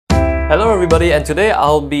Hello everybody, and today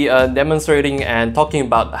I'll be demonstrating and talking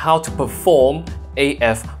about how to perform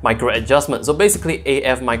AF Microadjustment. So basically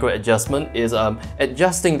AF Microadjustment is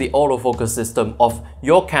adjusting the autofocus system of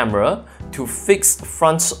your camera to fix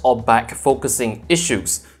front or back focusing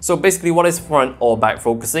issues. So basically what is front or back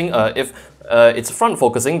focusing? If it's front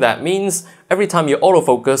focusing, that means every time you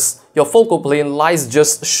autofocus, your focal plane lies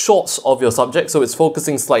just short of your subject, so it's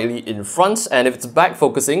focusing slightly in front. And if it's back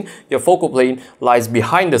focusing, your focal plane lies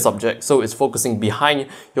behind the subject, so it's focusing behind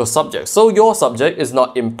your subject. So your subject is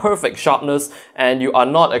not in perfect sharpness and you are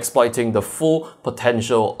not exploiting the full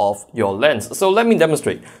potential of your lens. So let me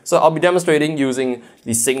demonstrate. So I'll be demonstrating using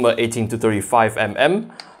the Sigma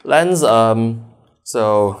 18-35mm lens.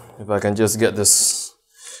 So if I can just get this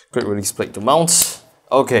quick release plate to mount.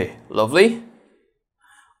 Okay, lovely.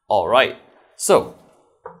 Alright, so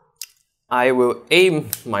I will aim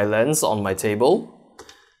my lens on my table,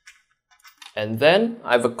 and then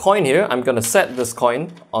I have a coin here. I'm going to set this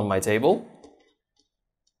coin on my table,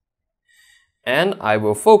 and I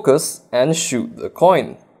will focus and shoot the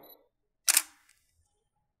coin.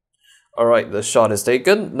 Alright, the shot is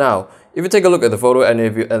taken. Now, if you take a look at the photo and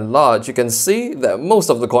if you enlarge, you can see that most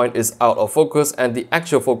of the coin is out of focus and the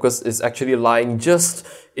actual focus is actually lying just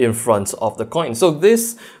in front of the coin. So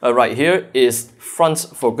this right here is front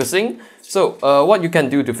focusing. So what you can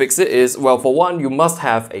do to fix it is, well, for one, you must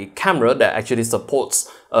have a camera that actually supports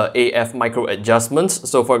AF Microadjustment.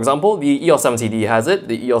 So for example, the EOS 70D has it,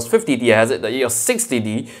 the EOS 50D has it, the EOS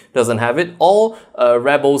 60D doesn't have it. All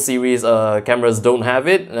Rebel series cameras don't have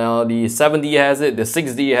it. Now the 7D has it, the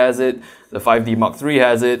 6D has it, the 5D Mark III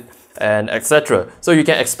has it, and etc. So you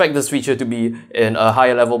can expect this feature to be in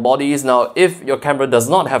higher level bodies. Now if your camera does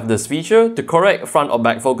not have this feature, to correct front or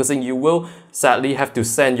back focusing, you will sadly have to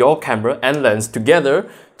send your camera and lens together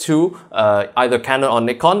to either Canon or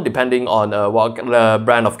Nikon, depending on what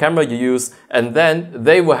brand of camera you use, and then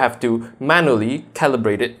they will have to manually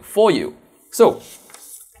calibrate it for you. So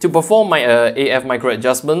to perform my AF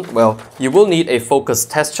Microadjustment, well, you will need a focus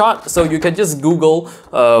test chart. So you can just Google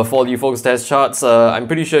for the focus test charts. I'm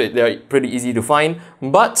pretty sure they're pretty easy to find,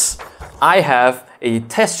 but I have a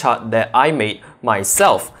test chart that I made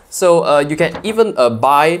myself. So you can even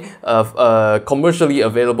buy commercially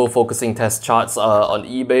available focusing test charts on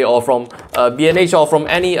eBay or from B&H or from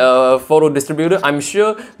any photo distributor. I'm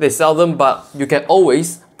sure they sell them, but you can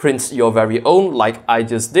always print your very own like I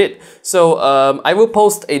just did. So I will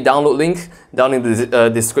post a download link down in the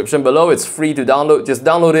description below. It's free to download. Just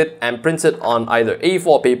download it and print it on either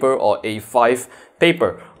A4 paper or A5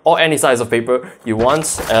 paper, or any size of paper you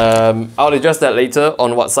want. I'll adjust that later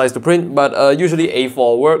on what size to print, but usually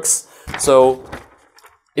A4 works. So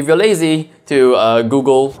if you're lazy to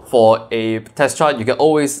Google for a test chart, you can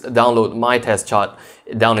always download my test chart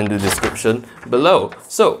down in the description below.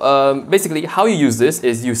 So basically how you use this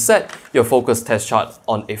is you set your focus test chart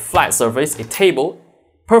on a flat surface, a table,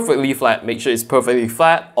 perfectly flat. Make sure it's perfectly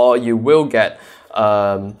flat or you will get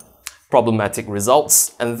problematic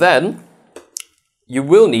results. And then you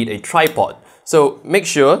will need a tripod. So make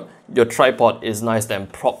sure your tripod is nice and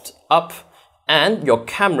propped up, and your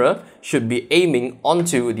camera should be aiming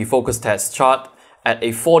onto the focus test chart at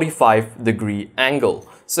a 45-degree angle.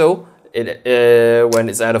 So when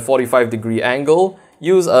it's at a 45-degree angle,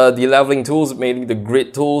 use the leveling tools, mainly the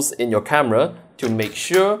grid tools in your camera, to make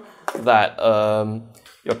sure that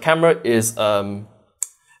your camera is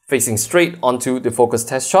facing straight onto the focus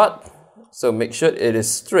test chart. So make sure it is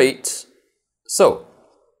straight. So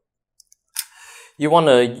you want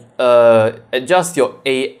to adjust your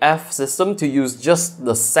AF system to use just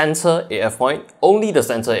the center AF point, only the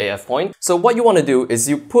center AF point. So what you want to do is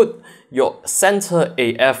you put your center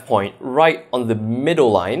AF point right on the middle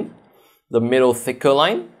line, the middle thicker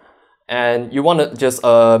line, and you want to just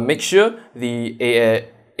make sure the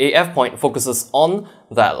AF point focuses on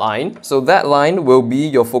that line. So that line will be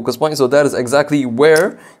your focus point. So that is exactly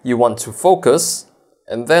where you want to focus.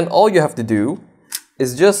 And then all you have to do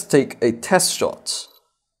is just take a test shot.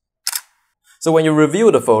 So when you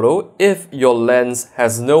review the photo, if your lens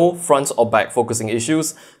has no front or back focusing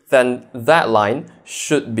issues, then that line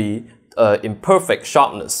should be in perfect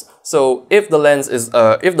sharpness. So if the lens is,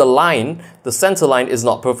 if the center line is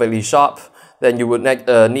not perfectly sharp, then you would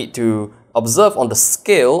need to observe on the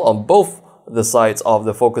scale on both the sides of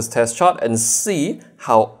the focus test chart and see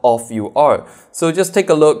how off you are. So just take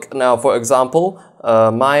a look now. For example,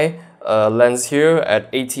 my lens here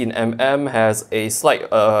at 18mm has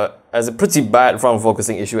a pretty bad front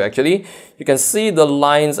focusing issue actually. You can see the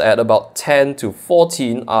lines at about 10 to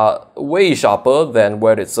 14 are way sharper than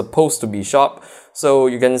where it's supposed to be sharp. So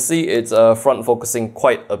you can see it's front focusing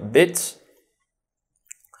quite a bit.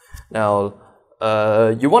 Now,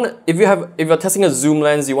 if you're testing a zoom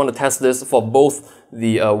lens, you want to test this for both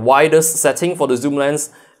the widest setting for the zoom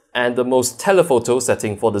lens and the most telephoto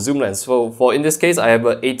setting for the zoom lens. So for in this case, I have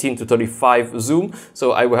a 18 to 35 zoom,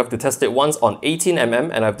 so I will have to test it once on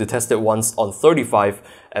 18mm and I have to test it once on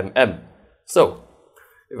 35mm. So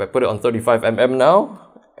if I put it on 35mm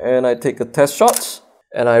now and I take a test shot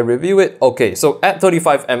and I review it, okay, so at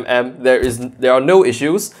 35mm there are no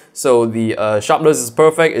issues. So the sharpness is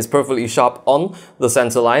perfect, it's perfectly sharp on the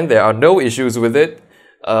center line. There are no issues with it.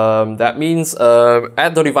 That means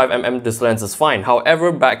at 35mm this lens is fine.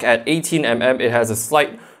 However, back at 18mm it has a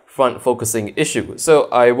slight front focusing issue. So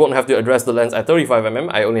I won't have to address the lens at 35mm,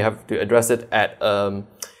 I only have to address it at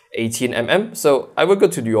 18mm. So I will go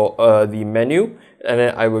to the menu and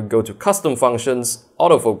then I will go to custom functions,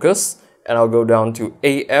 autofocus, and I'll go down to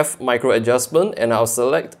AF Microadjustment and I'll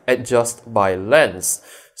select adjust by lens.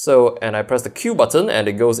 So, and I press the Q button and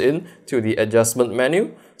it goes in to the adjustment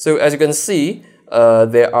menu. So as you can see,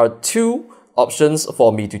 there are two options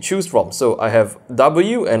for me to choose from. So I have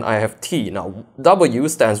W and I have T. Now W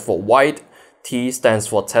stands for wide, T stands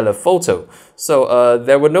for telephoto. So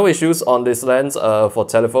there were no issues on this lens for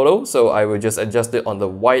telephoto, so I will just adjust it on the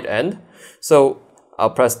wide end. So I'll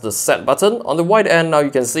press the set button. On the wide end, now you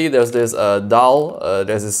can see there's this dial,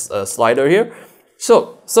 there's this slider here.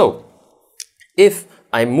 So if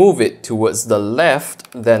I move it towards the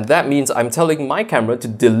left, then that means I'm telling my camera to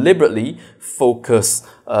deliberately focus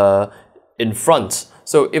in front.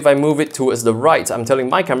 So if I move it towards the right, I'm telling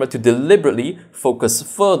my camera to deliberately focus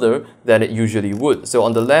further than it usually would. So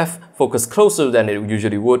on the left, focus closer than it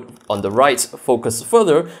usually would. On the right, focus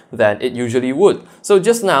further than it usually would. So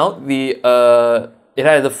just now, it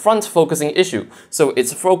had the front focusing issue. So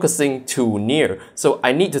it's focusing too near. So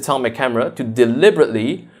I need to tell my camera to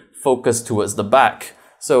deliberately focus towards the back.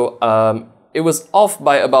 So it was off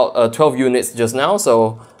by about 12 units just now.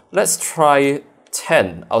 So let's try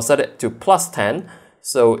 10. I'll set it to plus 10.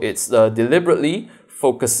 So it's deliberately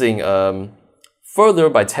focusing further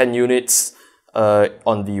by 10 units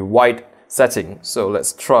on the wide setting. So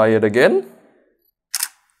let's try it again.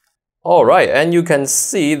 Alright, and you can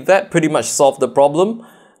see that pretty much solved the problem.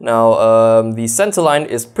 Now the center line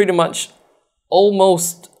is pretty much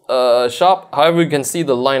almost sharp. However, you can see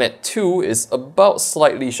the line at 2 is about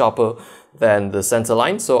slightly sharper than the center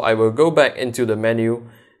line. So I will go back into the menu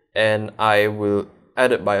and I will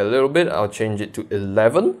add it by a little bit. I'll change it to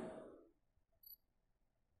 11.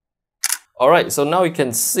 Alright, so now you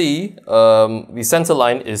can see the center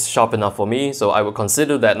line is sharp enough for me, so I will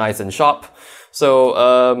consider that nice and sharp.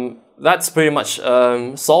 So that's pretty much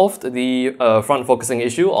solved the front focusing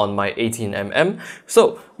issue on my 18mm.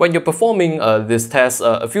 So when you're performing this test,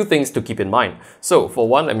 a few things to keep in mind. So for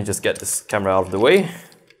one, let me just get this camera out of the way.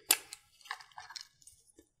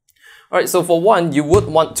 Alright, so for one, you would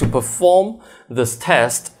want to perform this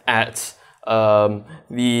test at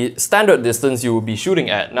the standard distance you will be shooting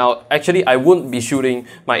at. Now, actually, I wouldn't be shooting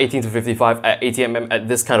my 18 to 55 at 80mm at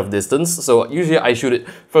this kind of distance. So usually I shoot it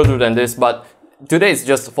further than this, but today is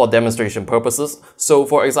just for demonstration purposes. So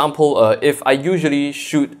for example, if I usually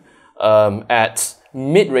shoot at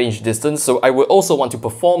mid-range distance, so I would also want to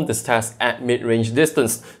perform this test at mid-range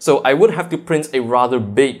distance. So I would have to print a rather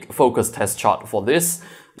big focus test chart for this.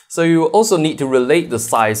 So you also need to relate the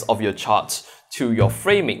size of your chart to your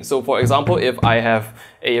framing. So for example, if I have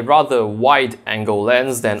a rather wide angle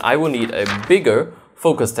lens, then I will need a bigger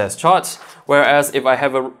focus test chart. Whereas if I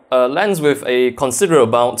have a lens with a considerable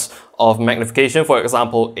amount of magnification, for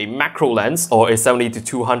example, a macro lens or a 70 to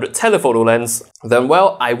 200 telephoto lens, then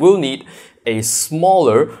well, I will need a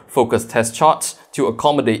smaller focus test chart to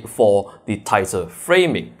accommodate for the tighter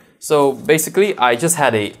framing. So basically, I just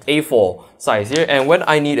had a A4 size here, and when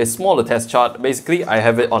I need a smaller test chart, basically I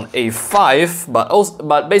have it on A5.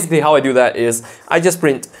 But basically, how I do that is I just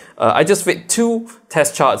fit 2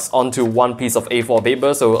 test charts onto one piece of A4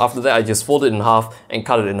 paper. So after that, I just fold it in half and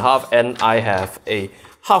cut it in half, and I have a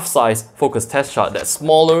half-size focus test chart that's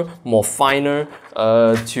smaller, more finer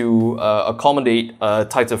to accommodate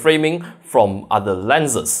tighter framing from other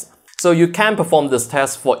lenses. So you can perform this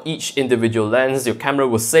test for each individual lens. Your camera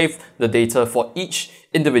will save the data for each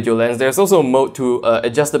individual lens. There's also a mode to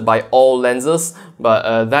adjust it by all lenses,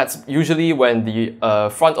 but that's usually when the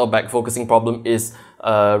front or back focusing problem is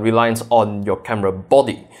reliant on your camera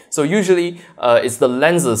body. So usually it's the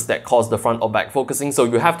lenses that cause the front or back focusing, so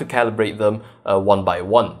you have to calibrate them one by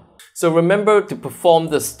one. So remember to perform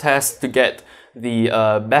this test to get the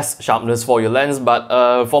best sharpness for your lens,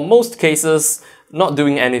 but for most cases, not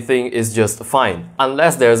doing anything is just fine,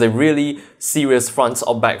 unless there's a really serious front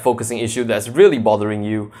or back focusing issue that's really bothering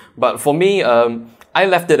you. But for me, I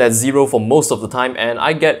left it at 0 for most of the time and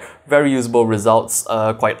I get very usable results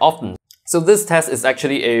quite often. So this test is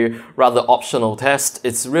actually a rather optional test.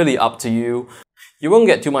 It's really up to you. You won't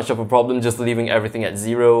get too much of a problem just leaving everything at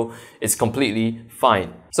 0. It's completely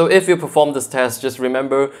fine. So if you perform this test, just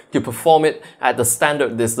remember to perform it at the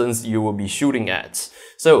standard distance you will be shooting at.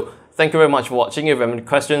 So thank you very much for watching. If you have any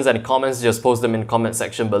questions, any comments, just post them in the comment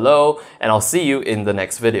section below, and I'll see you in the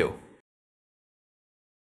next video.